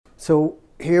So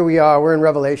here we are, we're in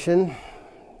Revelation,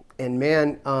 and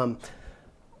man,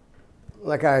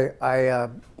 like I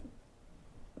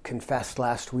confessed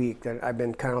last week that I've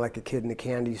been kind of like a kid in a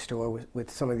candy store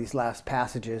with some of these last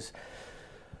passages,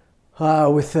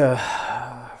 with the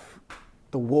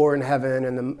war in heaven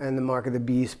and the mark of the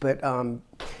beast. But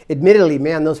admittedly,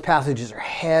 man, those passages are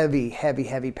heavy, heavy,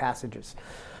 heavy passages.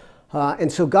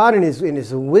 And so God in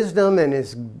his wisdom and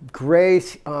his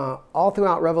grace, all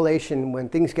throughout Revelation, when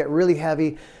things get really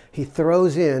heavy, he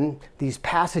throws in these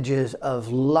passages of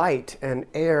light and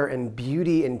air and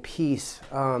beauty and peace,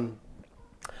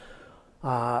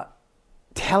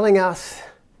 telling us,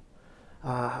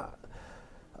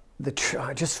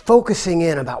 just focusing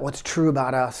in about what's true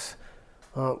about us,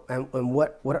 and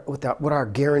what our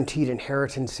guaranteed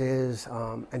inheritance is,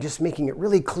 and just making it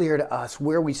really clear to us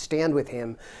where we stand with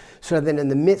him, so that in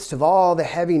the midst of all the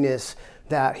heaviness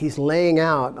that he's laying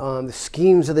out, the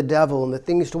schemes of the devil and the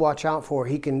things to watch out for,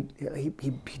 he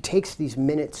takes these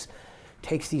minutes,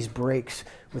 takes these breaks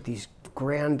with these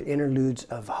grand interludes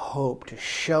of hope to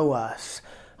show us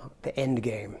the end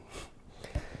game.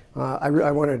 I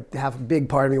wanted to have a big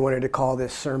part of me wanted to call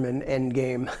this sermon End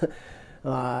Game.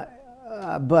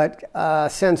 But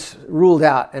since ruled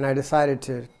out, and I decided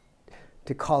to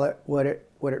call it what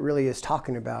it really is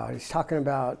talking about. He's talking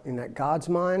about in that God's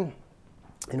mind,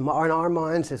 in our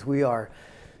minds, as we are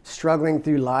struggling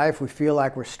through life, we feel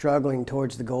like we're struggling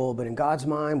towards the goal, but in God's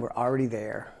mind, we're already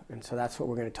there. And so that's what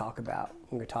we're going to talk about.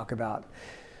 We're going to talk about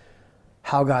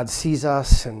how God sees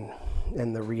us and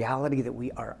the reality that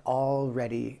we are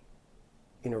already,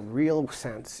 in a real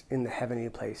sense, in the heavenly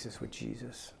places with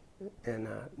Jesus. And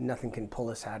nothing can pull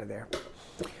us out of there.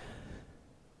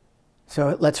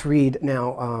 So let's read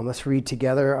now. Let's read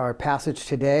together our passage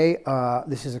today.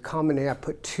 This is a combination.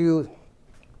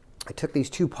 I took these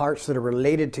two parts that are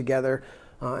related together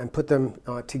and put them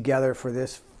together for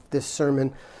this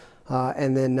sermon.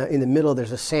 And then in the middle,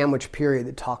 there's a sandwich period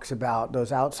that talks about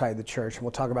those outside the church. And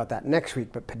we'll talk about that next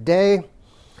week. But today,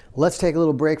 let's take a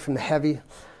little break from the heavy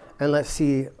and let's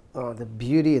see the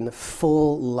beauty and the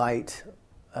full light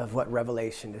of what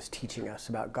Revelation is teaching us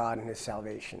about God and his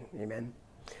salvation. Amen.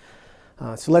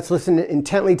 So let's listen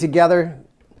intently together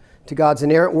to God's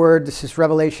inerrant word. This is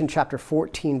Revelation chapter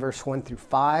 14, verse 1 through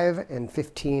 5, and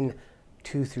 15,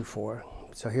 2 through 4.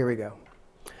 So here we go.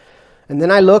 And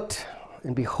then I looked,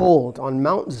 and behold, on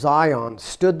Mount Zion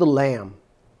stood the Lamb,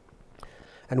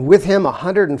 and with him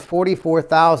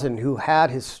 144,000 who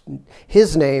had his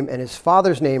name and his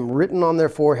Father's name written on their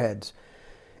foreheads.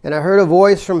 And I heard a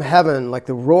voice from heaven like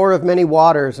the roar of many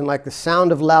waters and like the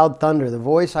sound of loud thunder. The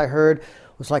voice I heard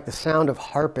was like the sound of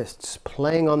harpists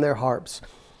playing on their harps.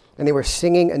 And they were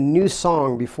singing a new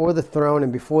song before the throne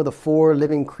and before the four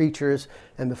living creatures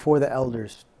and before the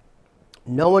elders.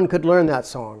 No one could learn that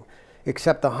song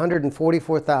except the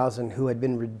 144,000 who had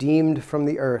been redeemed from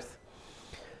the earth.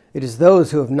 It is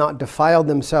those who have not defiled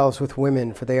themselves with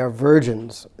women, for they are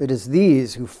virgins. It is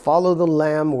these who follow the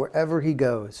Lamb wherever he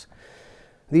goes.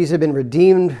 These have been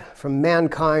redeemed from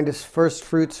mankind as first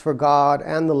fruits for God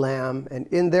and the Lamb, and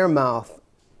in their mouth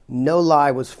no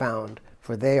lie was found,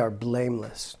 for they are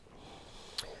blameless.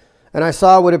 And I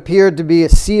saw what appeared to be a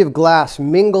sea of glass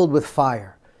mingled with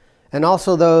fire, and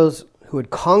also those who had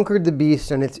conquered the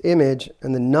beast and its image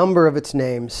and the number of its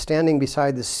name, standing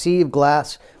beside the sea of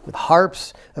glass with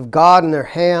harps of God in their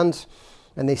hands,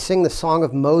 and they sing the song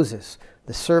of Moses,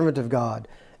 the servant of God,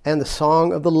 and the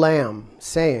song of the Lamb,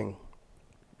 saying,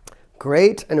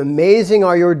 Great and amazing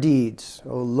are your deeds,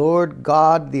 O Lord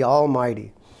God the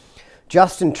Almighty.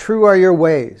 Just and true are your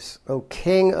ways, O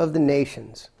King of the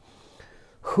nations.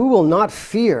 Who will not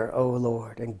fear, O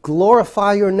Lord, and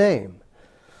glorify your name?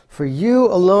 For you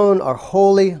alone are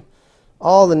holy.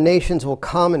 All the nations will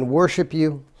come and worship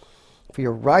you, for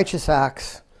your righteous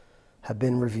acts have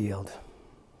been revealed.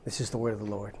 This is the word of the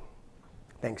Lord.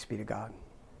 Thanks be to God.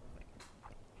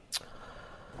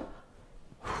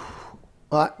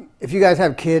 If you guys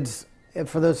have kids,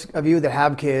 for those of you that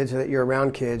have kids or that you're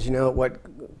around kids, you know what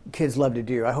kids love to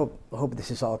do. I hope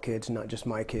this is all kids, not just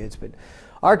my kids, but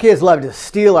our kids love to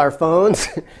steal our phones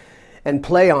and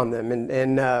play on them.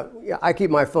 And I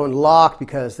keep my phone locked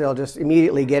because they'll just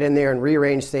immediately get in there and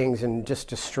rearrange things and just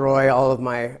destroy all of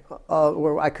my.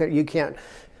 You can't.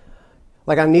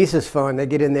 Like on Nisa's phone, they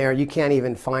get in there, you can't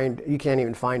even find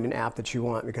an app that you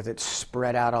want because it's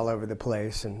spread out all over the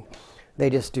place, and they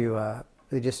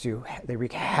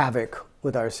wreak havoc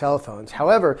with our cell phones.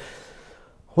 However,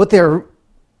 what they're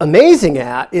amazing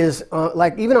at is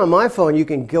like even on my phone, you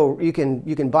can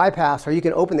bypass, or you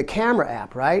can open the camera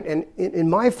app, right? And in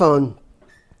my phone,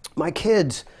 my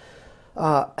kids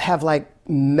have like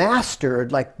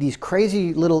mastered, like these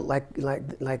crazy little, like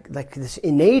this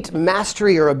innate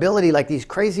mastery or ability, like these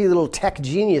crazy little tech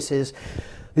geniuses,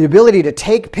 the ability to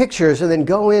take pictures and then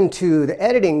go into the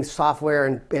editing software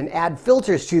and add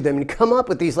filters to them and come up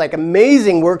with these like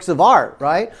amazing works of art,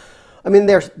 right? I mean,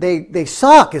 they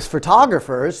suck as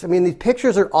photographers. I mean, these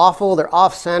pictures are awful. They're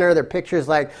off-center. They're pictures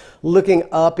like looking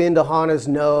up into Hannah's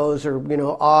nose or, you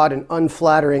know, odd and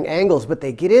unflattering angles. But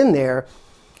they get in there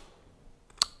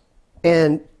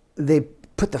and they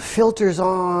put the filters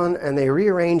on and they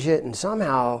rearrange it, and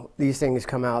somehow these things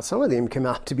come out. Some of them come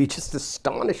out to be just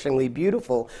astonishingly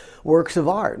beautiful works of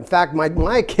art. In fact,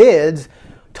 my kids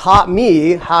taught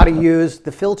me how to use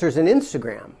the filters in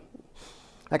Instagram.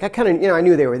 Like I kind of, you know, I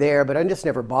knew they were there, but I just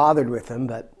never bothered with them.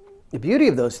 But the beauty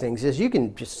of those things is you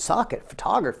can just suck at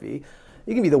photography.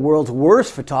 You can be the world's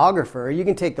worst photographer. You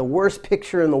can take the worst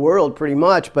picture in the world pretty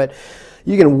much, but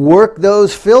you can work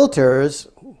those filters,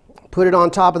 put it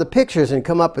on top of the pictures, and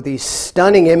come up with these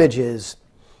stunning images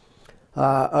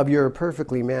of your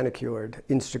perfectly manicured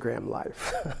Instagram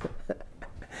life.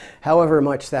 However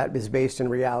much that is based in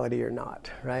reality or not,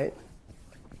 right?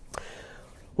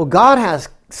 Well, God has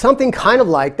something kind of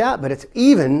like that, but it's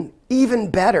even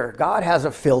better. God has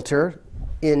a filter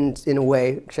in a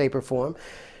way, shape, or form.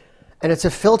 And it's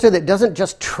a filter that doesn't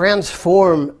just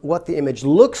transform what the image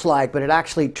looks like, but it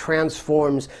actually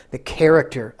transforms the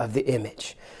character of the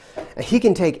image. And he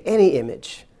can take any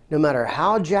image, no matter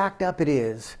how jacked up it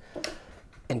is,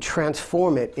 and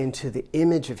transform it into the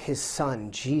image of his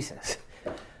son, Jesus.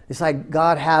 It's like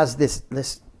God has this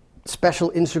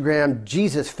special Instagram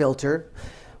Jesus filter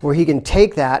where he can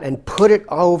take that and put it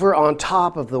over on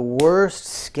top of the worst,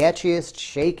 sketchiest,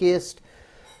 shakiest,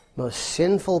 most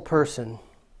sinful person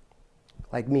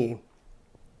like me.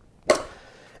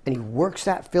 And he works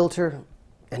that filter,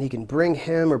 and he can bring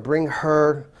him or bring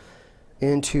her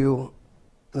into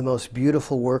the most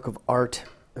beautiful work of art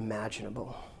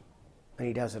imaginable. And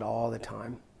he does it all the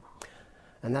time.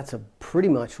 And that's pretty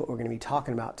much what we're going to be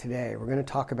talking about today. We're going to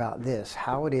talk about this,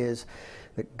 how it is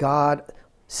that God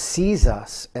sees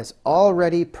us as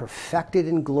already perfected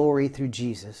in glory through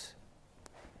Jesus,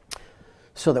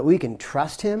 so that we can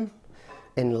trust him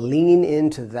and lean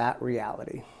into that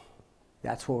reality.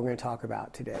 That's what we're going to talk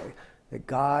about today. That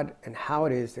God, and how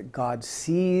it is that God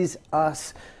sees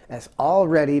us as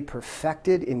already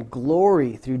perfected in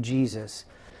glory through Jesus.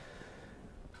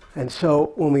 And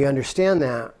so when we understand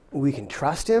that, we can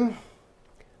trust him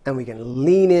and we can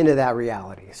lean into that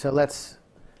reality. So let's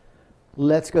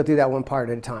go through that one part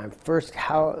at a time. First,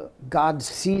 how God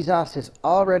sees us as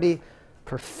already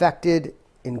perfected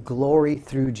in glory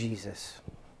through Jesus.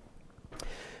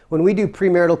 When we do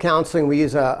premarital counseling, we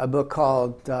use a book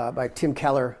called by Tim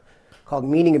Keller called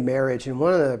Meaning of Marriage, and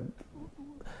one of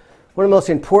the most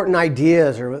important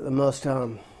ideas, or one of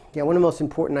the most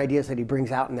important ideas that he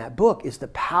brings out in that book is the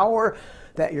power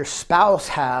that your spouse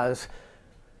has,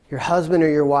 your husband or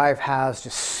your wife has, to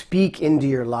speak into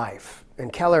your life.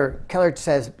 And Keller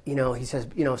says,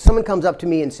 if someone comes up to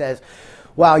me and says,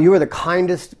 "Wow, you are the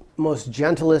kindest, most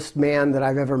gentlest man that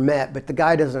I've ever met," but the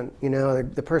guy doesn't,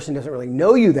 the person doesn't really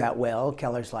know you that well,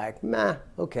 Keller's like, "Meh,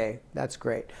 okay, that's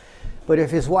great." But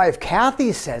if his wife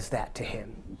Kathy says that to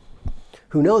him,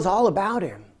 who knows all about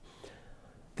him,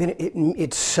 then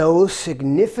it's so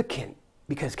significant,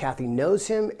 because Kathy knows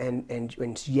him,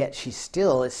 and yet she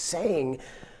still is saying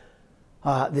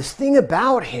this thing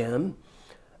about him.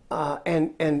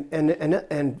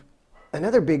 And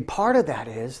another big part of that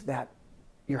is that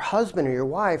your husband or your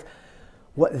wife,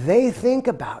 what they think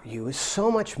about you is so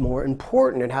much more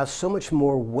important and has so much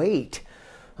more weight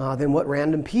than what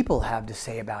random people have to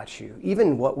say about you.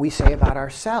 Even what we say about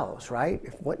ourselves, right?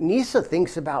 If what Nisa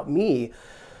thinks about me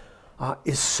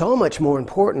is so much more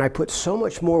important, I put so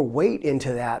much more weight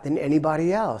into that than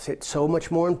anybody else. It's so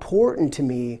much more important to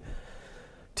me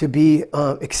to be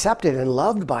accepted and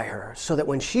loved by her, so that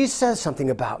when she says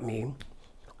something about me,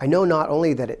 I know not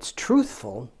only that it's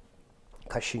truthful,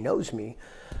 because she knows me,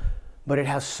 but it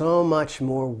has so much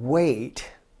more weight,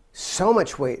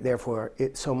 therefore,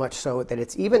 it's so much so that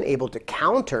it's even able to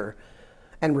counter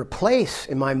and replace,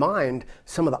 in my mind,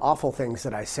 some of the awful things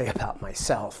that I say about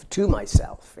myself, to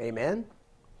myself. Amen?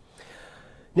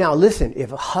 Now listen,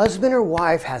 if a husband or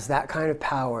wife has that kind of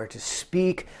power to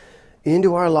speak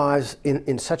into our lives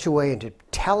in such a way, and to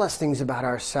tell us things about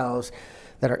ourselves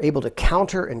that are able to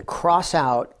counter and cross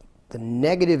out the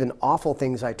negative and awful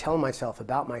things I tell myself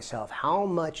about myself, how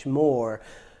much more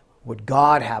would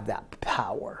God have that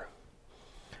power?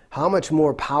 How much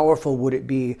more powerful would it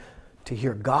be to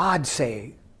hear God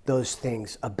say those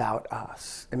things about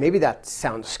us. And maybe that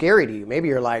sounds scary to you. Maybe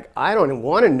you're like, I don't even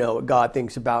want to know what God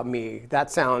thinks about me.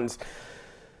 That sounds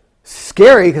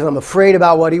scary because I'm afraid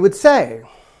about what he would say.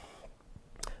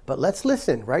 But let's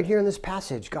listen right here in this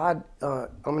passage. God, I'm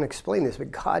going to explain this,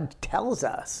 but God tells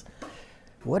us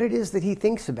what it is that he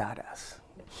thinks about us.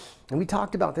 And we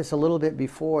talked about this a little bit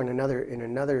before in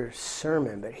another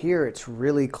sermon, but here it's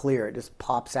really clear. It just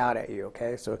pops out at you,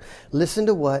 okay? So listen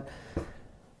to what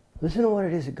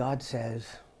it is that God says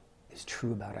is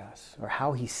true about us, or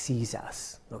how he sees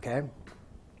us, okay?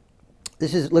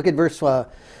 Look at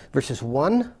verses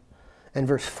 1 and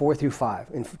verse 4 through 5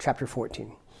 in chapter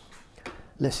 14.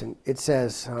 Listen, it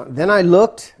says, Then I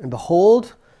looked, and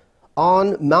behold,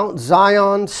 on Mount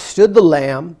Zion stood the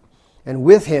Lamb, and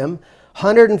with him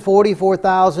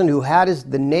 144,000 who had his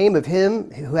name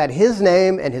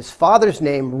and his Father's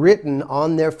name written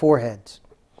on their foreheads.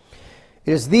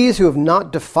 It is these who have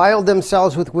not defiled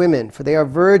themselves with women, for they are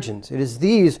virgins. It is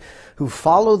these who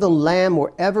follow the Lamb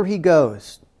wherever he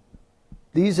goes.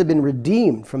 These have been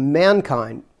redeemed from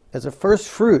mankind as a first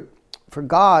fruit for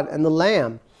God and the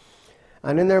Lamb.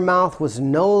 And in their mouth was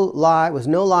no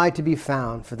lie to be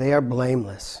found, for they are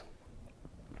blameless.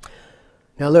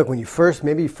 Now look, when you first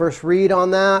read on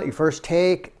that, you first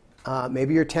take,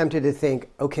 maybe you're tempted to think,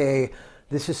 okay,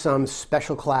 this is some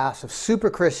special class of super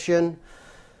Christian,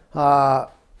 but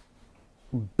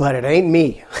it ain't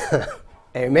me.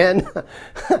 Amen?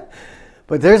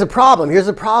 But there's a problem. Here's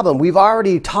the problem. We've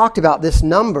already talked about this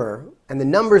number, and the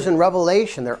numbers in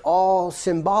Revelation, they're all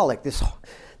symbolic. This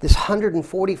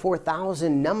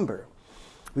 144,000 number.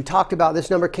 We talked about, this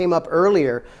number came up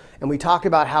earlier, and we talked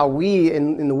about how we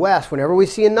in the West, whenever we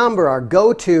see a number, our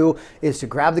go-to is to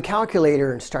grab the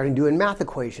calculator and start doing math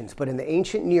equations. But in the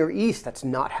ancient Near East, that's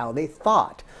not how they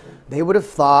thought. They would have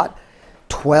thought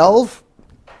 12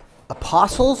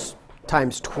 apostles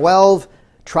times 12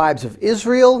 tribes of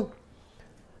Israel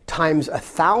times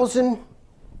 1,000,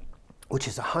 which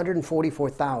is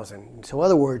 144,000. So in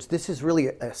other words, this is really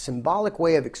a symbolic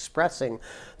way of expressing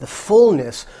the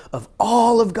fullness of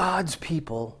all of God's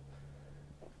people,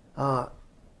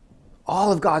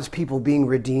 being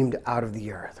redeemed out of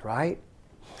the earth, right?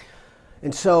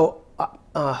 And so,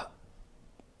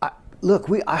 look,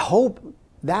 I hope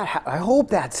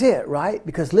that's it, right?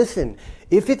 Because listen,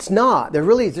 if it's not,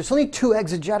 there's only two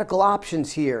exegetical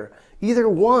options here. Either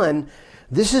one,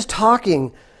 this is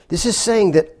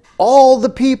saying that all the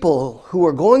people who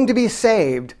are going to be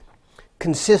saved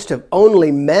consist of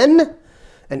only men,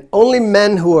 and only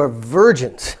men who are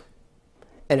virgins.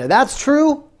 And if that's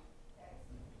true,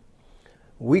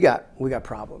 we got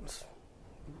problems,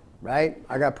 right?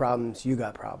 I got problems, you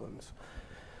got problems.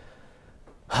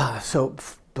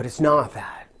 But it's not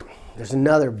that. There's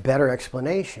another better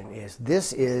explanation.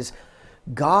 This is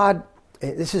God,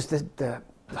 this is the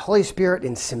Holy Spirit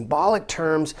in symbolic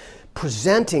terms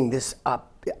presenting this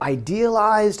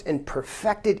idealized and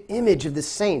perfected image of the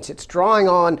saints. It's drawing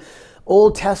on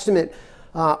Old Testament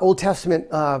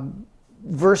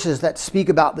verses that speak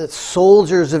about the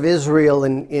soldiers of Israel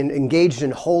engaged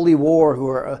in holy war who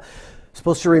are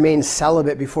supposed to remain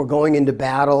celibate before going into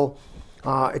battle.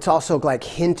 It's also like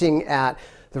hinting at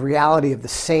the reality of the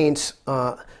saints.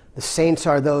 The saints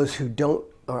are those who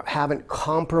haven't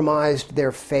compromised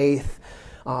their faith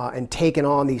and taken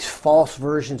on these false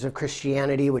versions of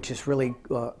Christianity, which is really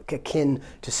akin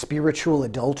to spiritual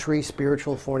adultery,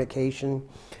 spiritual fornication.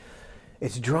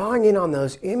 It's drawing in on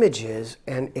those images,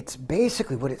 and it's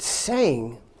basically what it's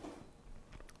saying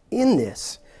in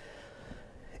this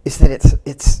is that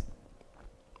it's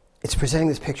presenting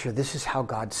this picture. This is how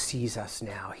God sees us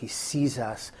now. He sees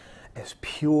us as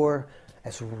pure,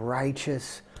 as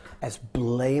righteous, as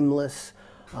blameless.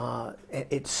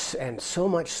 And so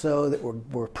much so that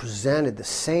we're presented, the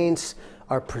saints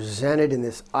are presented in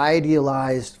this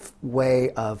idealized way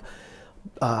of,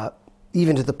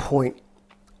 even to the point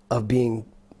of being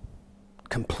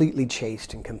completely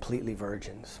chaste and completely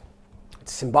virgins.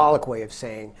 It's a symbolic way of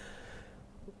saying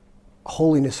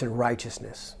holiness and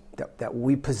righteousness that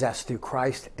we possess through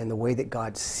Christ and the way that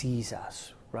God sees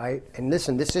us, right? And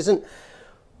listen, this isn't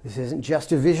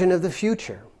just a vision of the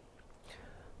future.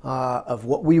 Of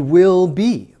what we will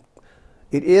be.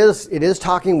 It is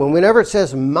talking, whenever it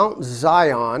says Mount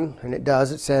Zion, and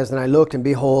it says, and I looked and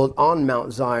behold on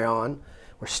Mount Zion,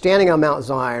 we're standing on Mount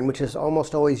Zion, which is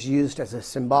almost always used as a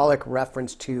symbolic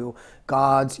reference to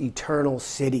God's eternal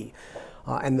city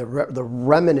and the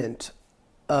remnant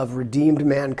of redeemed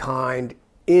mankind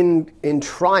in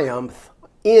triumph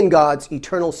in God's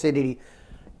eternal city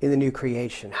in the new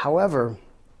creation. However,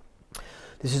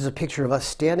 This is a picture of us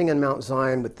standing on Mount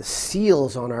Zion with the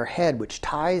seals on our head, which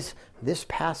ties this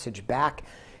passage back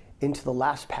into the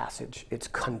last passage. It's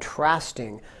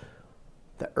contrasting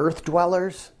the earth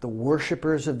dwellers, the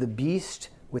worshipers of the beast,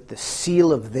 with the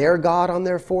seal of their God on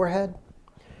their forehead.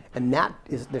 And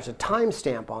there's a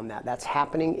timestamp on that. That's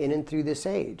happening in and through this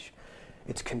age.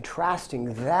 It's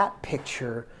contrasting that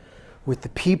picture with the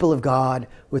people of God,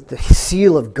 with the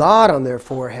seal of God on their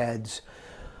foreheads.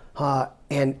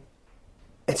 And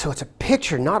so it's a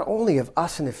picture not only of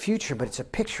us in the future, but it's a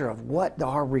picture of what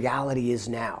our reality is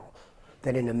now.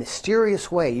 That in a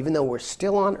mysterious way, even though we're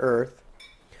still on earth,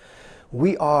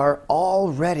 we are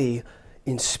already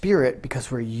in spirit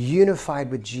because we're unified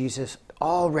with Jesus,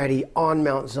 already on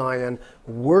Mount Zion,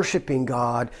 worshiping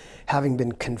God, having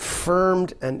been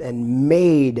confirmed and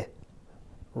made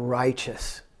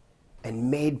righteous and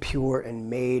made pure and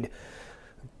made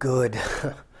good.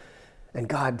 And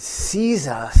God sees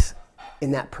us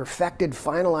in that perfected,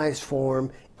 finalized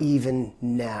form even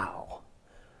now.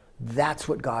 That's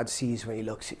what God sees when he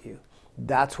looks at you.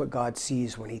 That's what God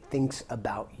sees when he thinks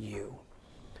about you.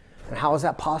 And how is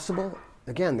that possible?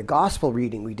 Again, the gospel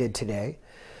reading we did today,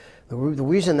 the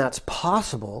reason that's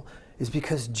possible is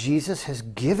because Jesus has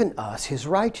given us his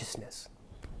righteousness.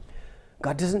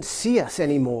 God doesn't see us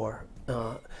anymore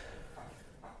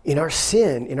in our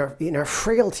sin, in our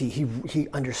frailty. He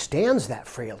understands that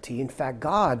frailty. In fact,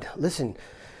 God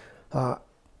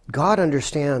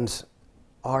understands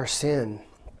our sin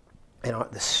and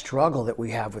the struggle that we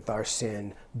have with our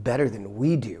sin better than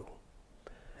we do,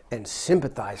 and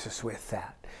sympathizes with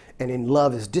that. And in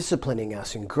love is disciplining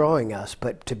us and growing us.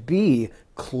 But to be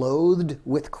clothed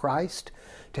with Christ,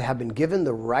 to have been given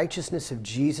the righteousness of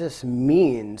Jesus,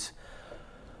 means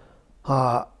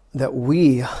that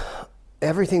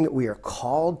everything that we are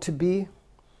called to be,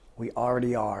 we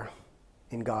already are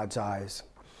in God's eyes.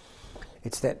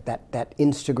 It's that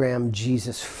Instagram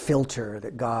Jesus filter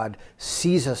that God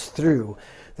sees us through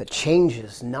that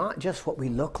changes not just what we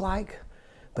look like,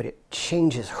 but it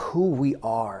changes who we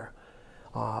are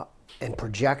and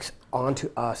projects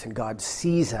onto us, and God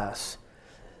sees us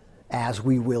as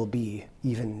we will be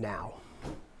even now.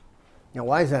 Now,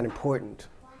 why is that important?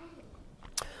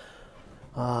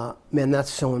 Man,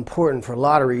 that's so important for a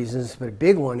lot of reasons, but a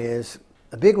big one is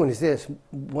this.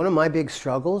 One of my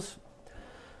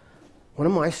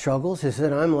struggles is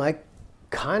that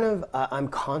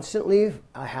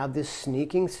I have this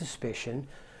sneaking suspicion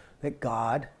that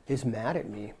God is mad at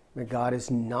me, that God is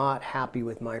not happy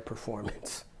with my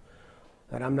performance,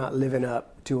 that I'm not living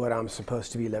up to what I'm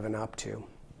supposed to be living up to.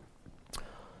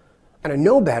 And I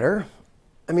know better.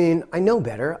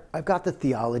 I've got the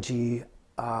theology.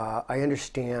 I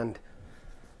understand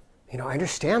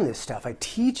this stuff. I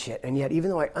teach it, and yet even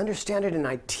though I understand it and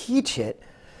I teach it,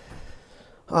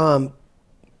 I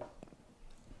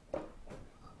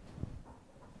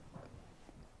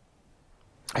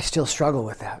still struggle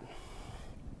with that.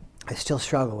 I still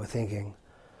struggle with thinking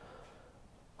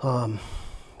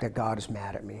that God is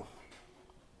mad at me.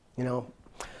 And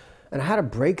I had a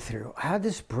breakthrough. I had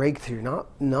this breakthrough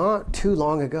not too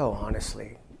long ago,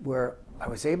 honestly, where I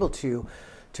was able to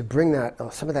bring that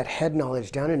some of that head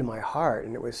knowledge down into my heart,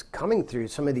 and it was coming through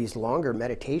some of these longer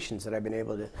meditations that I've been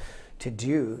able to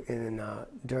do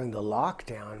during the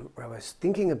lockdown, where I was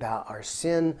thinking about our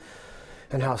sin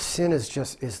and how sin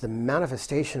is the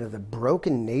manifestation of the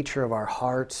broken nature of our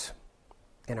hearts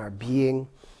and our being.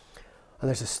 And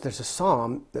there's a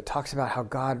psalm that talks about how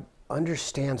God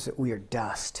understands that we are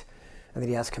dust and that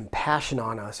he has compassion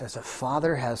on us as a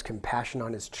father has compassion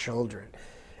on his children.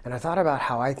 And I thought about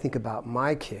how I think about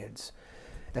my kids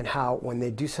and how when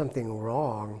they do something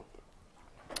wrong,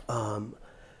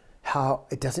 how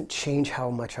it doesn't change how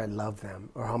much I love them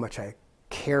or how much I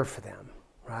care for them,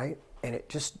 right? And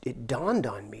it dawned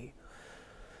on me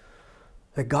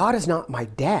that God is not my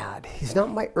dad. He's not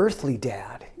my earthly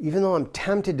dad, even though I'm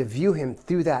tempted to view him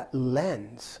through that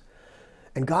lens.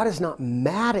 And God is not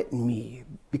mad at me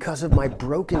because of my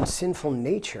broken, sinful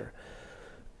nature.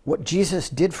 What Jesus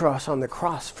did for us on the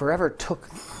cross forever took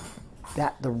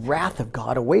the wrath of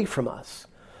God away from us.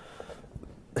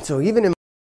 And so even in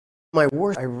my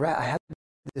worst, I had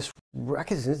this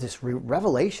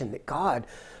revelation that God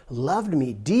loved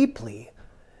me deeply,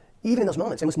 even in those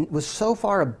moments, and was so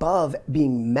far above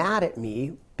being mad at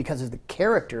me because of the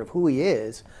character of who he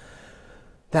is,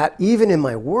 that even in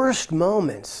my worst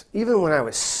moments, even when I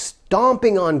was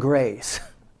stomping on grace,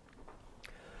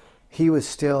 he was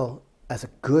still, as a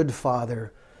good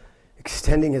father,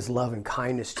 extending his love and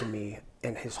kindness to me,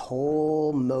 and his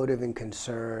whole motive and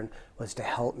concern was to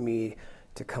help me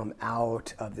to come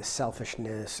out of this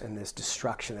selfishness and this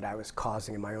destruction that I was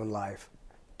causing in my own life.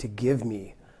 to give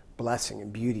me blessing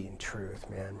and beauty and truth,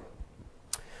 man.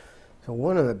 So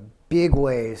one of the big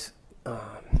ways,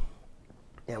 that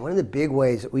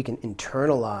we can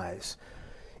internalize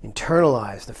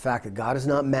the fact that God is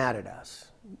not mad at us.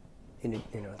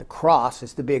 The cross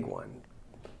is the big one.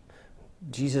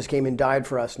 Jesus came and died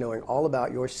for us knowing all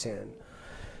about your sin.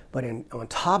 But on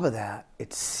top of that,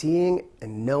 it's seeing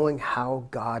and knowing how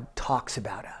God talks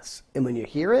about us. And when you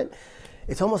hear it,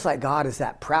 it's almost like God is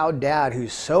that proud dad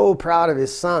who's so proud of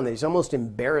his son that he's almost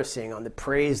embarrassing on the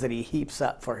praise that he heaps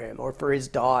up for him or for his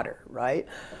daughter, right?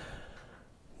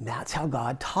 That's how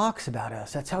God talks about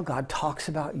us. That's how God talks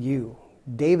about you.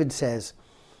 David says,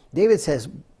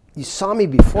 you saw me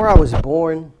before I was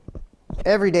born.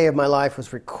 Every day of my life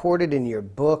was recorded in your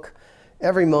book.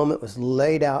 Every moment was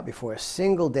laid out before a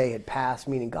single day had passed,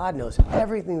 meaning God knows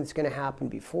everything that's going to happen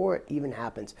before it even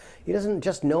happens. He doesn't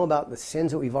just know about the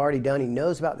sins that we've already done. He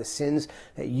knows about the sins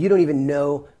that you don't even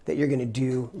know that you're going to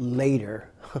do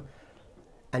later.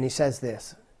 And he says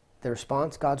this, the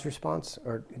response, God's response,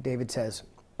 or David says,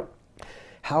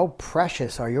 how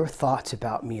precious are your thoughts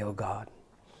about me, O God.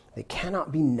 They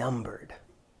cannot be numbered.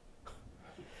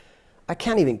 I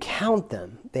can't even count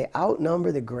them. They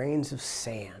outnumber the grains of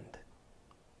sand.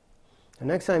 The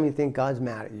next time you think God's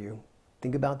mad at you,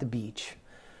 think about the beach.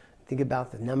 Think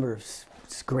about the number of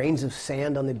grains of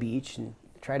sand on the beach and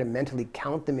try to mentally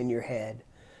count them in your head.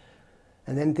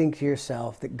 And then think to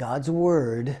yourself that God's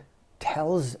word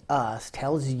tells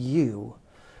you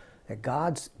that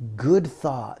God's good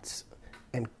thoughts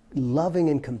and loving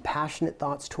and compassionate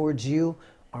thoughts towards you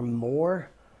are more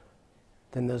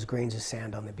than those grains of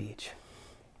sand on the beach.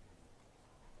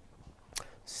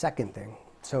 Second thing,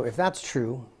 so if that's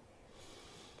true,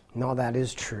 and all that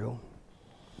is true,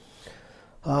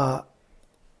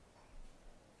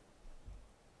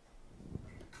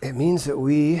 it means that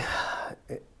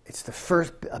it's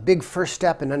a big first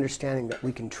step in understanding that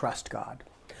we can trust God.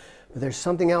 But there's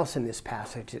something else in this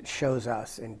passage that shows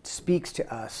us and speaks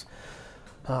to us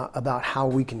about how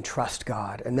we can trust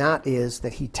God. And that is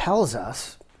that he tells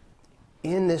us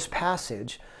in this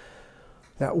passage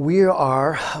that we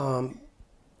are,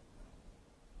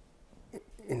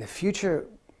 in the future,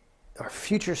 our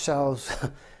future selves,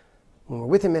 when we're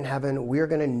with him in heaven, we're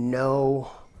going to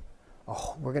know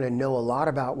a lot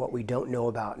about what we don't know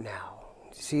about now.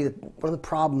 See, one of the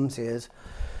problems is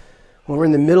when we're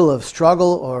in the middle of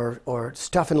struggle or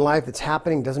stuff in life that's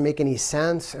happening doesn't make any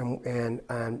sense, and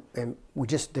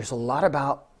there's a lot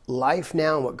about life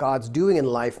now and what God's doing in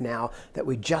life now that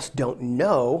we just don't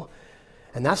know,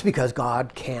 and that's because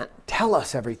God can't tell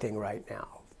us everything right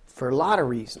now for a lot of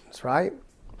reasons, right?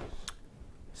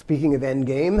 Speaking of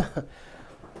Endgame,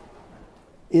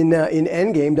 in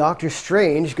Endgame, Doctor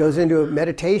Strange goes into a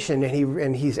meditation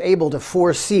and he's able to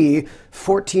foresee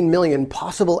 14 million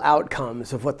possible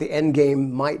outcomes of what the Endgame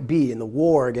might be in the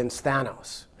war against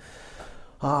Thanos.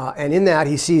 And in that,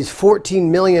 he sees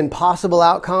 14 million possible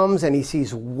outcomes, and he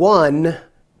sees one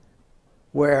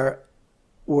where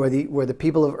the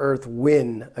people of Earth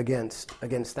win against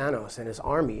Thanos and his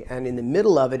army. And in the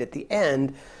middle of it, at the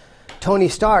end, Tony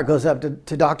Stark goes up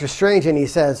to Doctor Strange and he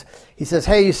says,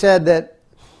 hey, you said that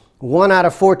 1 out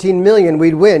of 14 million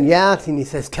we'd win, yeah? And he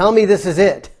says, tell me this is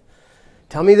it.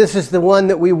 Tell me this is the one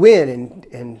that we win.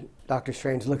 And Doctor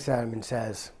Strange looks at him and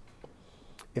says,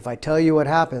 if I tell you what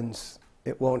happens,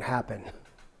 it won't happen.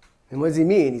 And what does he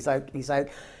mean? He's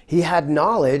like, he had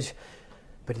knowledge,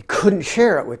 but he couldn't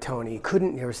share it with Tony.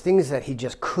 There was things that he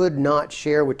just could not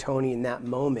share with Tony in that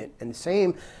moment. And the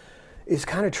same is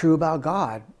kind of true about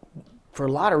God for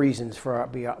a lot of reasons, for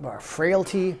our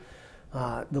frailty,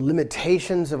 the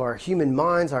limitations of our human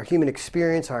minds, our human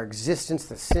experience, our existence,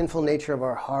 the sinful nature of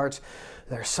our hearts.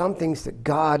 There are some things that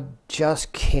God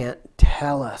just can't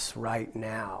tell us right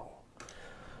now.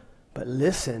 But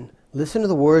listen to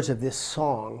the words of this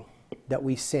song that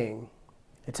we sing.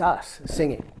 It's us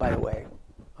singing, by the way.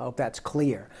 I hope that's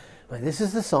clear. But this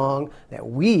is the song that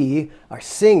we are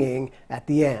singing at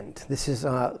the end. This is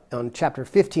on chapter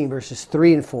 15, verses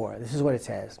 3 and 4. This is what it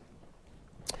says.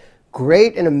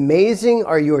 Great and amazing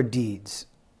are your deeds,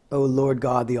 O Lord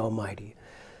God the Almighty.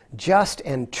 Just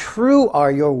and true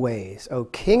are your ways, O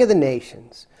King of the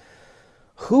nations.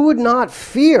 Who would not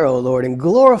fear, O Lord, and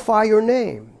glorify your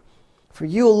name? For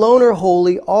you alone are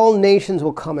holy. All nations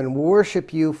will come and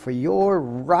worship you, for your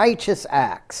righteous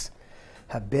acts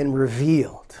have been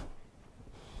revealed.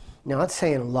 Now, that's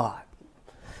saying a lot,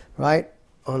 right?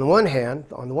 On the one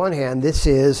hand, this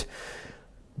is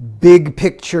big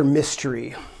picture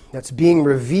mystery that's being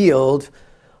revealed,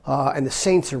 and the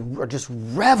saints are just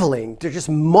reveling. They're just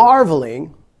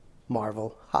marveling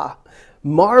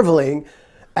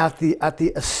at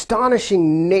the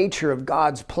astonishing nature of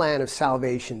God's plan of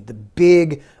salvation, the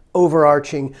big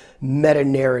overarching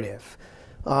meta-narrative,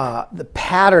 the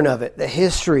pattern of it, the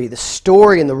history, the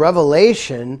story, and the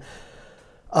revelation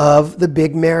of the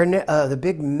big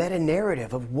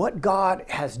meta-narrative of what God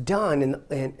has done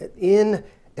in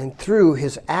and through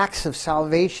his acts of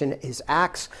salvation, his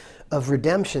acts of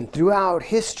redemption throughout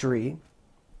history,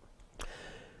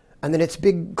 and then its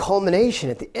big culmination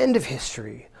at the end of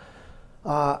history,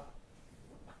 about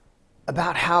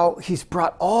how he's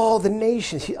brought all the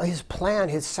nations, his plan,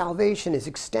 his salvation is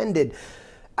extended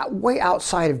way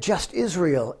outside of just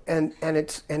Israel, and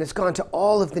it's gone to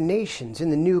all of the nations in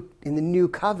the new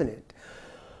covenant,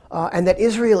 and that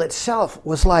Israel itself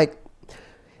was like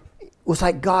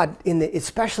God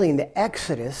especially in the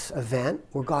Exodus event,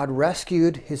 where God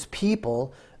rescued his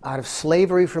people out of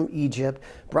slavery from Egypt,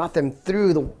 brought them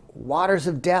through the waters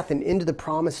of death and into the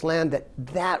promised land.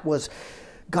 That was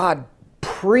God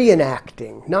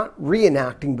pre-enacting, not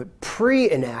reenacting, but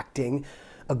pre-enacting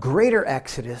a greater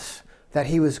Exodus that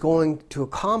he was going to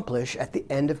accomplish at the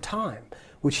end of time,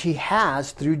 which he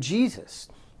has through Jesus.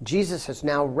 Jesus has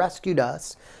now rescued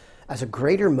us as a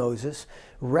greater Moses,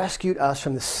 rescued us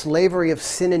from the slavery of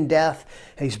sin and death,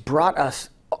 and he's brought us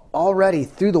already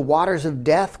through the waters of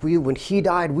death. When he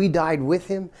died, we died with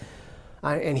him,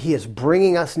 and he is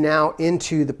bringing us now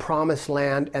into the promised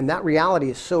land, and that reality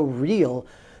is so real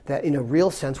that in a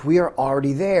real sense, we are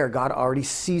already there. God already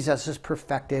sees us as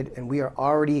perfected, and we are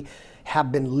already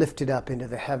have been lifted up into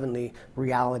the heavenly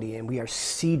reality, and we are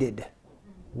seated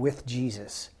with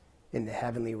Jesus in the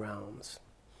heavenly realms.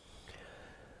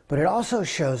 But it also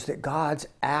shows that God's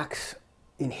acts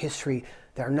in history,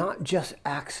 they're not just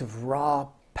acts of raw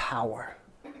power.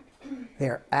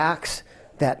 They're acts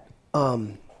that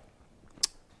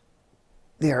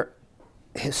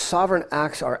his sovereign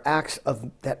acts are acts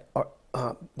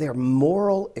they're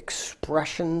moral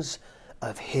expressions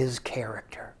of his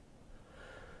character.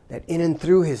 That in and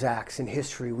through his acts in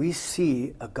history, we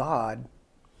see a God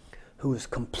who is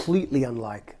completely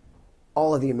unlike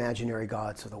all of the imaginary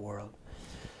gods of the world.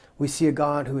 We see a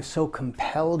God who is so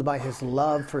compelled by his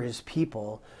love for his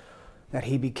people that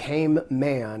he became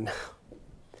man,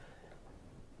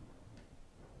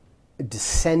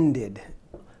 descended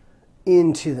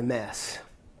into the mess,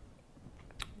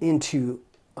 into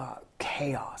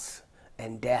chaos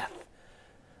and death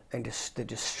and the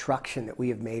destruction that we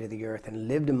have made of the earth, and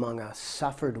lived among us,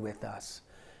 suffered with us,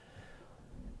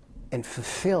 and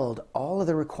fulfilled all of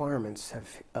the requirements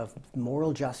of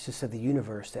moral justice of the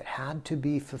universe that had to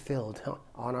be fulfilled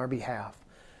on our behalf,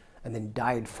 and then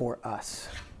died for us.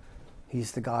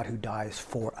 He's the God who dies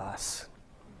for us.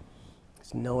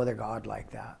 There's no other God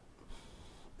like that.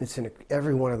 It's in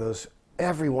every one of those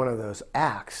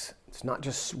acts. It's not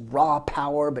just raw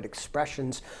power, but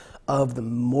expressions of the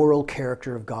moral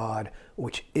character of God,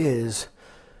 which is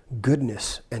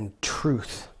goodness and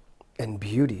truth and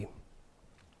beauty.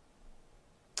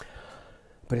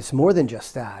 But it's more than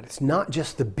just that. It's not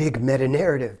just the big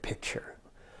meta-narrative picture.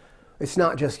 It's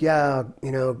not just,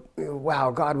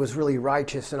 wow, God was really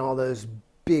righteous in all those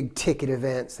big ticket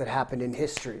events that happened in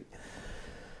history.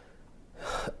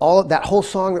 All of that whole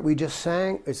song that we just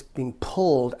sang is being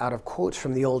pulled out of quotes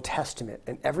from the Old Testament.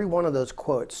 And every one of those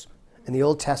quotes in the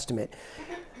Old Testament,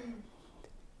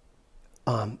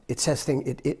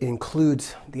 it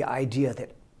includes the idea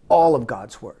that all of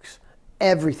God's works,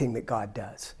 everything that God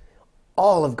does,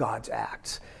 all of God's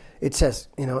acts. It says,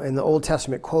 in the Old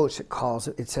Testament quotes,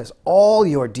 it says, all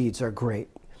your deeds are great,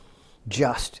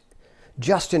 just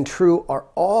and true are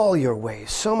all your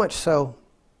ways. So much so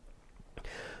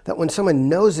that when someone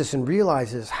knows this and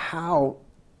realizes how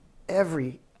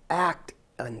every act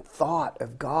and thought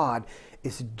of God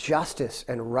is justice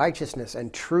and righteousness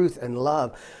and truth and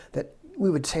love, that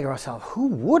we would say to ourselves, who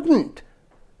wouldn't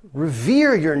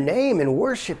revere your name and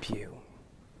worship you?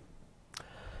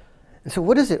 And so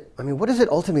what is it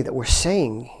ultimately that we're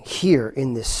saying here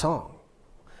in this song?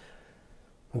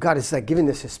 God is like giving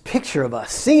us this picture of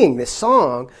us singing this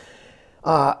song,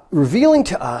 revealing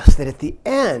to us that at the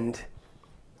end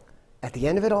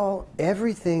of it all,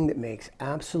 everything that makes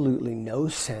absolutely no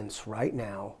sense right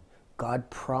now, God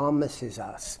promises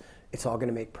us it's all going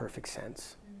to make perfect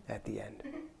sense at the end.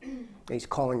 And he's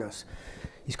calling us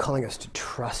to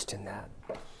trust in that.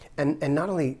 And not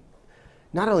only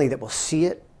that we'll see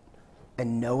it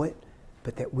and know it,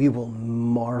 but that we will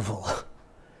marvel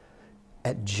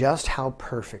at just how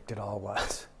perfect it all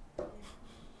was.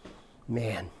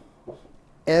 Man,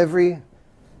 every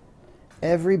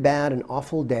bad and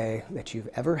awful day that you've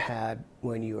ever had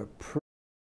when you were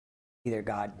either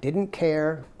God didn't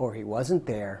care or he wasn't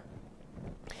there,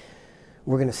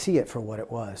 we're going to see it for what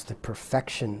it was, the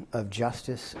perfection of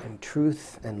justice and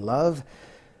truth and love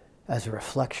as a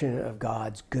reflection of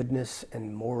God's goodness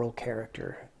and moral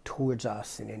character towards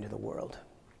us and into the world.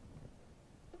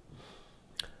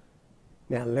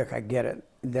 Now, look, I get it.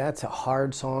 That's a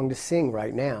hard song to sing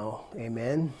right now.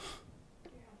 Amen?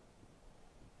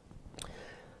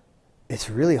 It's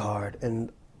really hard.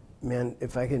 And, man,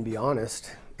 if I can be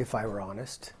honest, if I were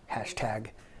honest,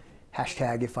 hashtag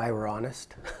if I were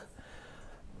honest,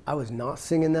 I was not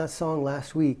singing that song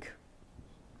last week.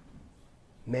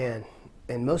 Man,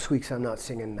 and most weeks I'm not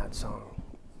singing that song.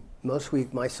 Most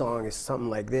week my song is something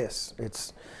like this.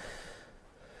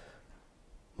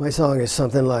 My song is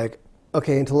something like,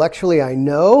 okay, intellectually I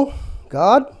know,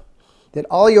 God, that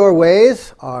all your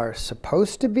ways are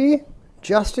supposed to be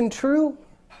just and true.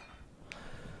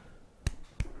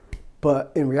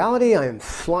 But in reality, I am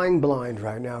flying blind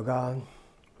right now, God.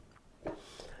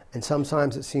 And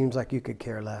sometimes it seems like you could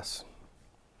care less.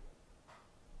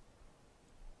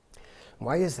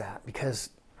 Why is that? Because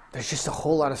there's just a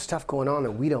whole lot of stuff going on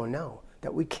that we don't know,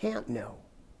 that we can't know.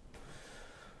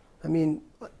 I mean,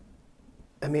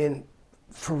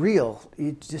 for real,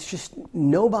 it's just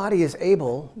nobody is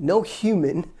able, no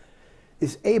human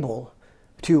is able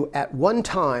to at one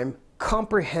time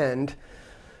comprehend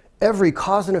every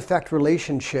cause and effect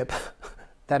relationship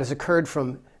that has occurred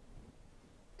from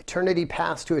eternity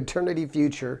past to eternity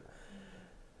future,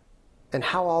 and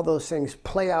how all those things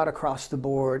play out across the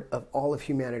board of all of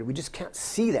humanity. We just can't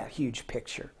see that huge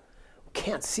picture. We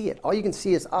can't see it. All you can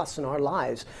see is us and our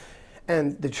lives.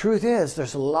 And the truth is,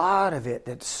 there's a lot of it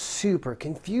that's super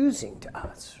confusing to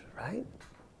us, right?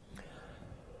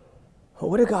 Well,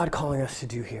 what is God calling us to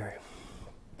do here?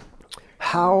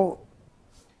 How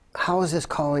is this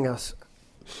calling us?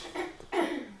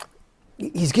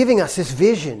 He's giving us this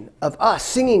vision of us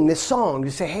singing this song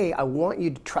to say, hey, I want you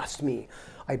to trust me.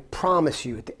 I promise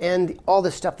you at the end, all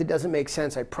this stuff that doesn't make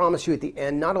sense, I promise you at the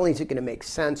end, not only is it going to make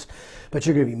sense, but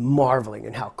you're going to be marveling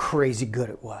at how crazy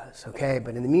good it was, okay?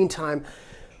 But in the meantime,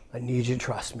 I need you to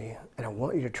trust me, and I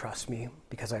want you to trust me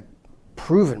because I've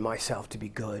proven myself to be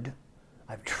good.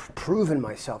 I've proven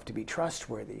myself to be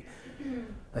trustworthy.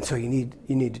 And so you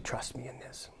need to trust me in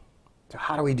this. So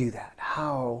how do we do that?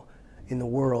 How in the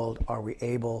world are we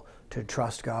able to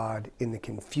trust God in the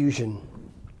confusion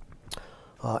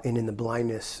and in the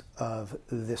blindness of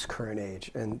this current age?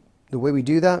 And the way we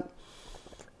do that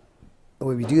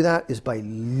is by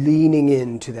leaning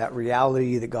into that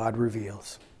reality that God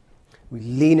reveals. We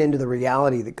lean into the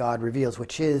reality that God reveals,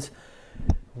 which is,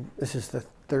 this is the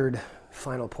third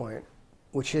final point,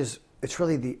 which is, it's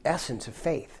really the essence of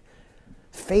faith.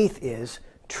 Faith is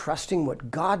trusting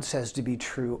what God says to be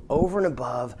true over and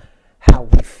above how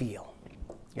we feel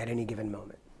at any given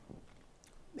moment.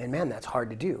 And man, that's hard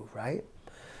to do, right?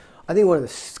 I think one of the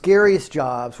scariest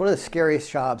jobs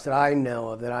that I know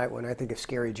of, when I think of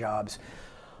scary jobs,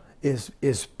 is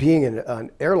being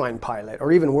an airline pilot,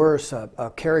 or even worse,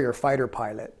 a carrier fighter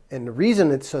pilot. And the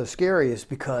reason it's so scary is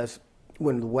because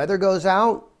when the weather goes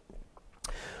out,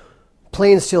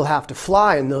 planes still have to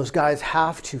fly, and those guys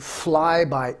have to fly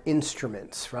by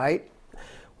instruments, right?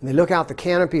 When they look out the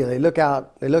canopy, or they look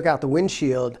out the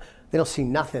windshield, they don't see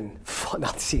nothing.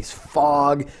 Not see it's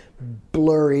fog,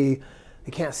 blurry.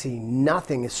 They can't see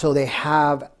nothing, so they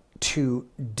have to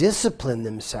discipline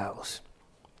themselves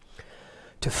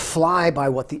to fly by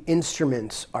what the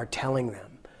instruments are telling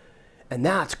them. And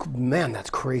that's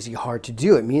crazy hard to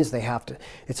do. It means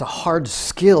it's a hard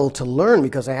skill to learn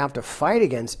because they have to fight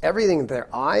against everything that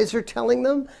their eyes are telling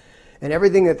them and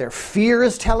everything that their fear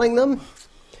is telling them.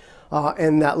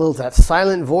 And that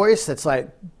silent voice that's like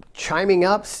chiming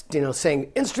up,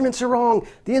 saying, instruments are wrong,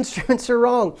 the instruments are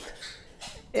wrong.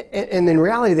 And in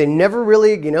reality, they never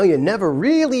really, you never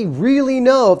really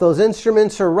know if those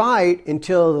instruments are right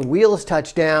until the wheels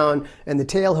touch down and the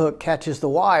tail hook catches the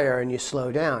wire and you slow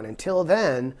down. Until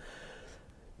then,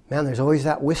 man, there's always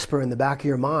that whisper in the back of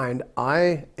your mind,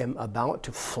 I am about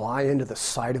to fly into the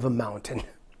side of a mountain.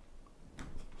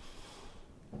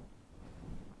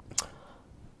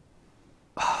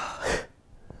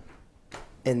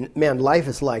 And man, life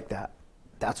is like that.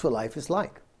 That's what life is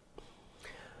like.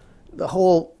 The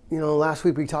whole, last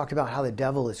week we talked about how the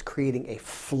devil is creating a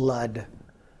flood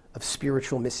of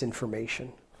spiritual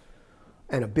misinformation.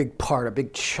 And a big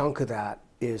chunk of that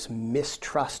is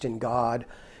mistrust in God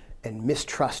and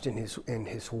mistrust in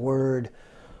his word.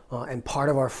 And part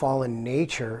of our fallen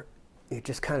nature, it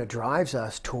just kind of drives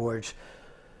us towards,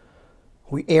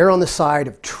 we err on the side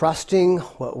of trusting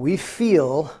what we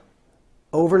feel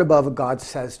over and above what God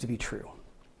says to be true.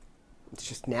 It's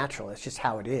just natural. It's just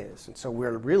how it is. And so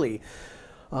we're really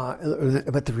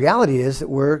But the reality is that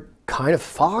we're kind of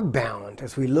fog bound.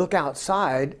 As we look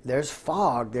outside, there's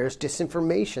fog, there's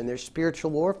disinformation, there's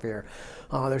spiritual warfare.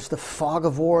 There's the fog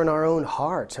of war in our own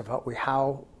hearts of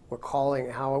how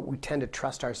we tend to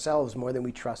trust ourselves more than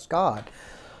we trust God.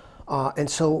 And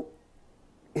so,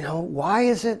 why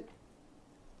is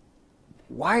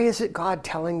it God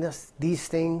telling us these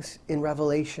things in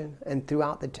Revelation and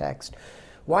throughout the text?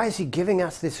 Why is he giving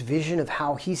us this vision of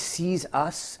how he sees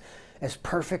us as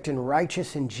perfect and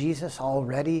righteous in Jesus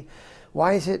already?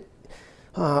 Why is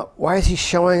he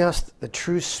showing us the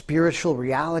true spiritual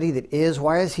reality that is?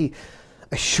 Why does he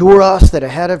assure us that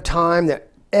ahead of time that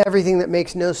everything that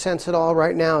makes no sense at all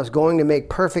right now is going to make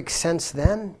perfect sense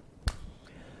then?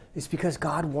 It's because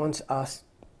God wants us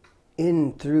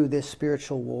through this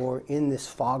spiritual war, in this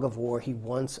fog of war, he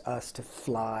wants us to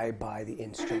fly by the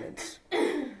instruments.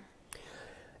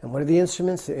 And what are the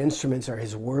instruments? The instruments are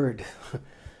his word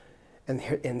and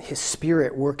his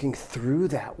spirit working through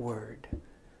that word.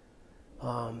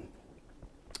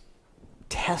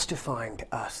 Testifying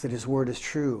to us that his word is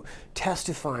true.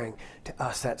 Testifying to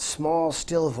us, that small,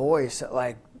 still voice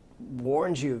that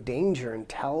warns you of danger and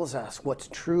tells us what's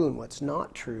true and what's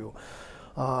not true.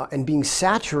 And being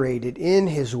saturated in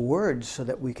his word so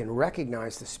that we can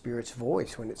recognize the Spirit's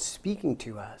voice when it's speaking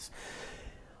to us.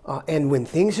 And when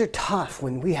things are tough,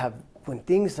 when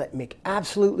things that make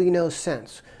absolutely no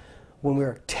sense, when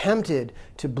we're tempted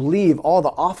to believe all the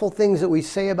awful things that we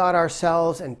say about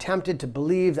ourselves and tempted to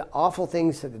believe the awful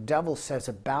things that the devil says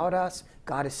about us,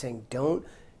 God is saying, don't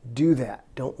do that.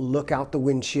 Don't look out the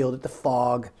windshield at the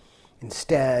fog.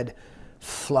 Instead,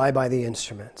 fly by the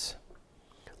instruments.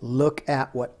 Look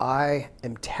at what I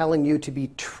am telling you to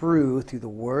be true through the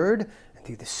Word and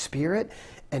through the Spirit,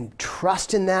 and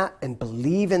trust in that and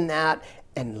believe in that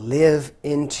and live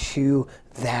into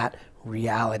that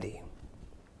reality.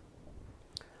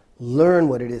 Learn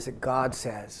what it is that God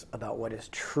says about what is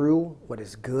true, what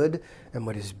is good, and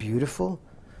what is beautiful,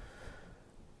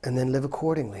 and then live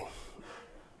accordingly.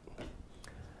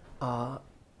 And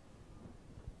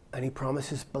he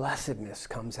promises blessedness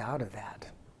comes out of that.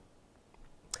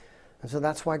 And so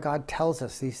that's why God tells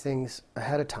us these things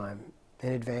ahead of time,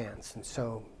 in advance. And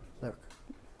so, look,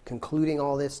 concluding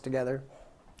all this together,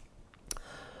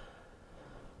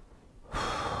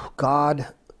 God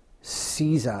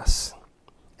sees us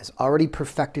as already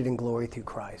perfected in glory through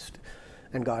Christ.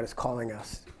 And God is calling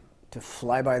us to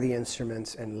fly by the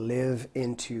instruments and live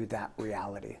into that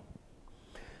reality.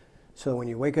 So when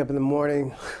you wake up in the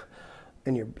morning,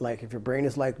 and you're if your brain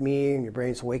is like me and your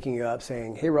brain's waking you up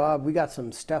saying, hey Rob, we got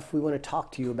some stuff we want to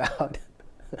talk to you about.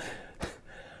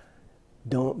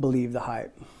 Don't believe the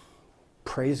hype.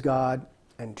 Praise God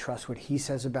and trust what he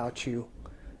says about you.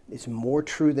 It's more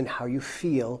true than how you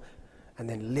feel, and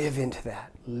then live into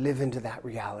that. Live into that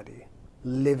reality.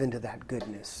 Live into that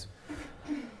goodness.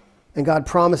 And God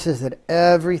promises that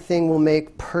everything will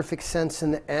make perfect sense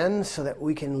in the end so that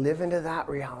we can live into that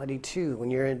reality too.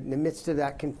 When you're in the midst of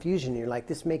that confusion, you're like,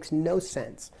 this makes no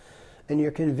sense. And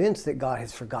you're convinced that God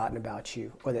has forgotten about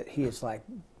you, or that he is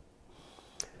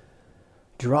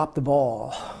dropped the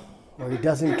ball, or he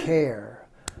doesn't care,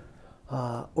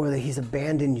 or that he's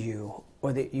abandoned you,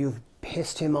 or that you've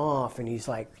pissed him off and he's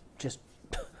just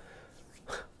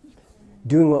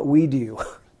doing what we do,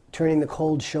 turning the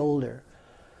cold shoulder.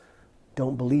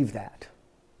 Don't believe that.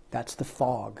 That's the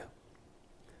fog.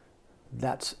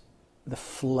 That's the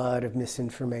flood of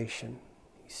misinformation.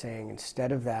 He's saying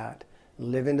instead of that,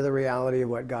 live into the reality of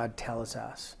what God tells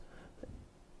us.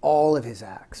 All of his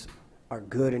acts are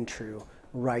good and true,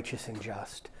 righteous and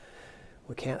just.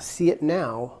 We can't see it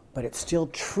now, but it's still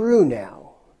true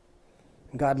now.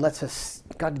 God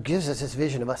gives us this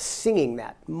vision of us singing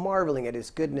that, marveling at his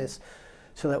goodness,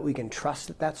 so that we can trust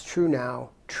that that's true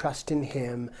now, trust in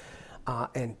him,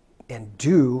 and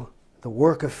do the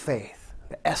work of faith,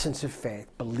 the essence of faith.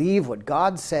 Believe what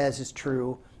God says is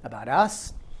true about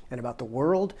us and about the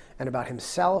world and about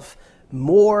himself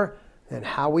more than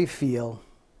how we feel.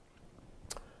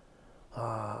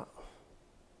 And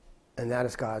that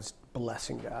is God's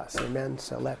blessing to us. Amen?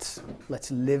 So let's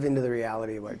live into the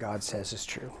reality of what God says is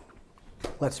true.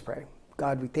 Let's pray.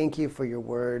 God, we thank you for your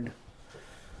word.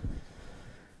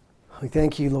 We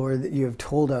thank you, Lord, that you have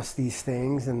told us these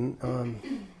things. And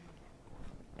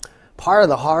part of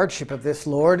the hardship of this,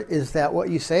 Lord, is that what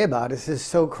you say about us is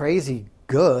so crazy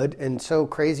good and so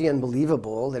crazy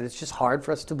unbelievable that it's just hard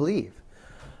for us to believe.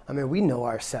 I mean, we know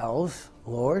ourselves,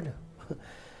 Lord.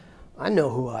 I know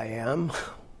who I am.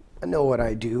 I know what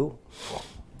I do.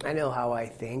 I know how I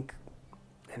think.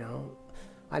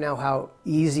 I know how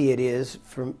easy it is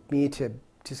for me to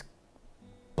just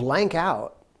blank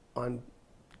out on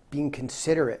being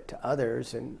considerate to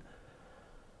others, and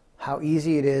how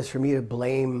easy it is for me to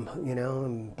blame,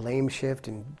 and blame shift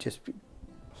and just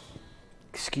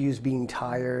excuse being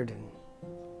tired and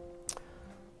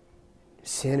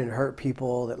sin and hurt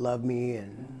people that love me.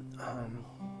 And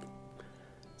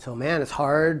so man, it's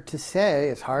hard to say,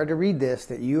 it's hard to read this,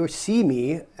 that you see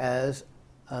me as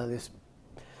this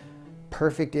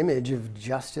perfect image of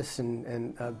justice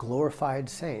and a glorified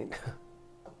saint.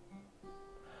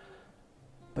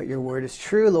 But your word is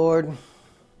true, Lord.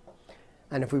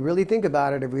 And if we really think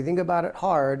about it, if we think about it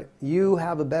hard, you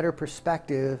have a better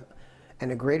perspective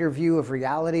and a greater view of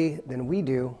reality than we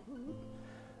do.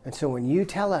 And so when you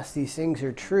tell us these things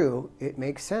are true, it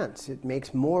makes sense. It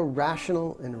makes more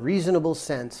rational and reasonable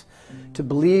sense to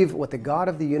believe what the God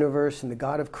of the universe and the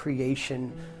God of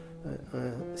creation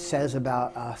says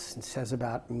about us and says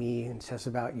about me and says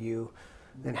about you,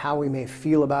 and how we may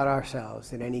feel about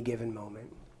ourselves at any given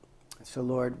moment. And so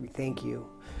Lord, we thank you.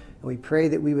 And we pray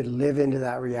that we would live into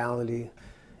that reality.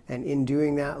 And in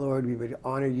doing that, Lord, we would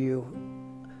honor you.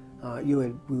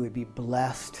 We would be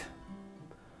blessed.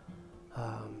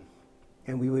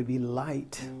 And we would be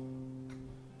light.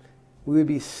 We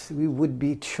would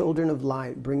be children of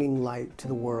light, bringing light to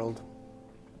the world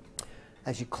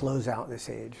as you close out this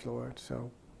age, Lord. So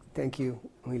thank you.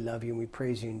 We love you and we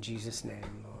praise you in Jesus' name,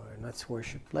 Lord. Let's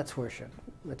worship. Let's worship.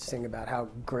 Let's sing about how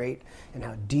great and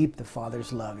how deep the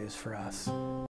Father's love is for us.